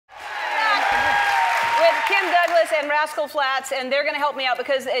Kim Douglas and Rascal Flatts, and they're going to help me out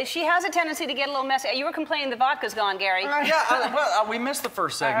because she has a tendency to get a little messy. You were complaining the vodka's gone, Gary. Yeah, we missed the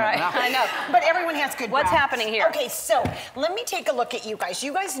first segment. Right. Now. I know. But everyone has good What's breath. happening here? Okay, so let me take a look at you guys.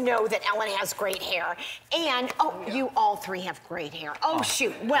 You guys know that Ellen has great hair. And, you all three have great hair. Oh,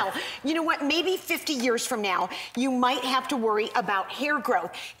 shoot. Well, you know what? Maybe 50 years from now, you might have to worry about hair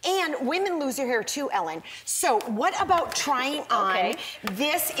growth. And women lose their hair too, Ellen. So what about trying on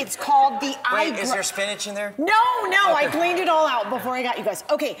this? It's called the Wait, is there spinach in there? No, I cleaned it all out before I got you guys.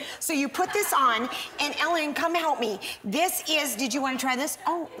 Okay, so you put this on, and Ellen, come help me. This is, did you want to try this?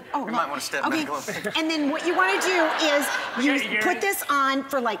 Oh, you might want to step back a little bit. And then what you want to do is you put this on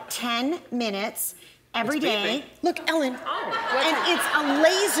for like 10 minutes. Every day. Look, Ellen. And it's a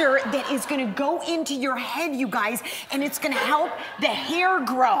laser that is going to go into your head, you guys, and it's going to help the hair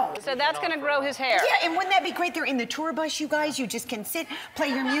grow. So that's going to grow his hair. Yeah, and wouldn't that be great? They're in the tour bus, you guys. You just can sit, play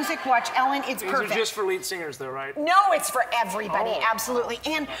your music, watch Ellen. It's perfect. These are just for lead singers, though, right? No, it's for everybody, absolutely.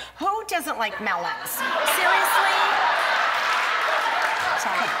 And who doesn't like melons? Seriously?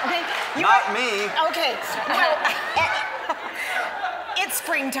 Sorry. Okay. Not me. Okay. Now, it's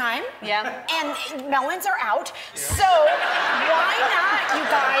springtime. Yeah. And melons are out. So why not, you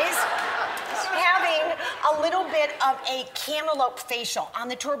guys, having a little bit of a cantaloupe facial? On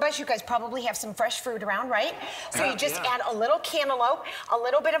the tour bus, you guys probably have some fresh fruit around, right? So you just add a little cantaloupe, a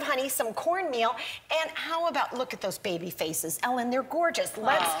little bit of honey, some cornmeal, and how about, look at those baby faces. Ellen, they're gorgeous.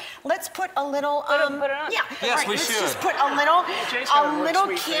 Let's put a little, Put it on. yeah. Yes, right, we let's should. just put a little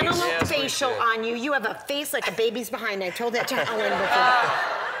cantaloupe facial on you. You have a face like a baby's behind. I told that to Ellen before.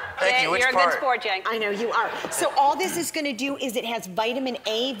 Thank you. Which You're a good sport, Jay. I know you are. So all this is going to do is it has vitamin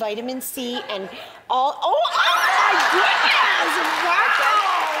A, vitamin C, and all. Oh my goodness! Wow!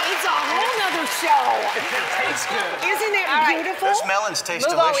 It's a whole nother show. Tastes good. Isn't it beautiful? Those melons taste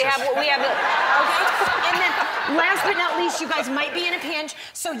Move on. delicious. We have And then, last but not least, you guys might be in a pinch.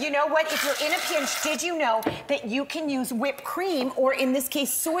 So you know what? If you're in a pinch, did you know that you can use whipped cream, or in this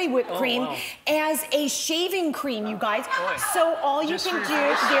case, soy whipped cream, as a shaving cream, you guys? So all you can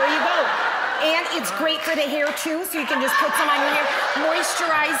do, there you go. And it's great for the hair too, so you can just put some on your hair,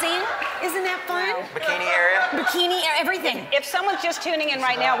 moisturizing. Isn't that fun? Bikini area? Bikini, everything. If someone's just tuning in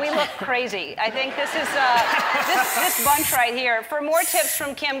right now, we look crazy. I think this is this bunch right here. For more tips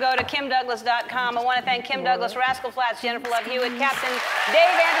from Kim, go to KimDouglas.com. I want to thank Kim Douglas, Rascal Flatts, Jennifer Love Hewitt, Captain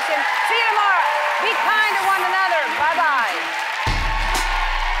Dave Anderson. See you tomorrow. Be kind to one another. Bye-bye.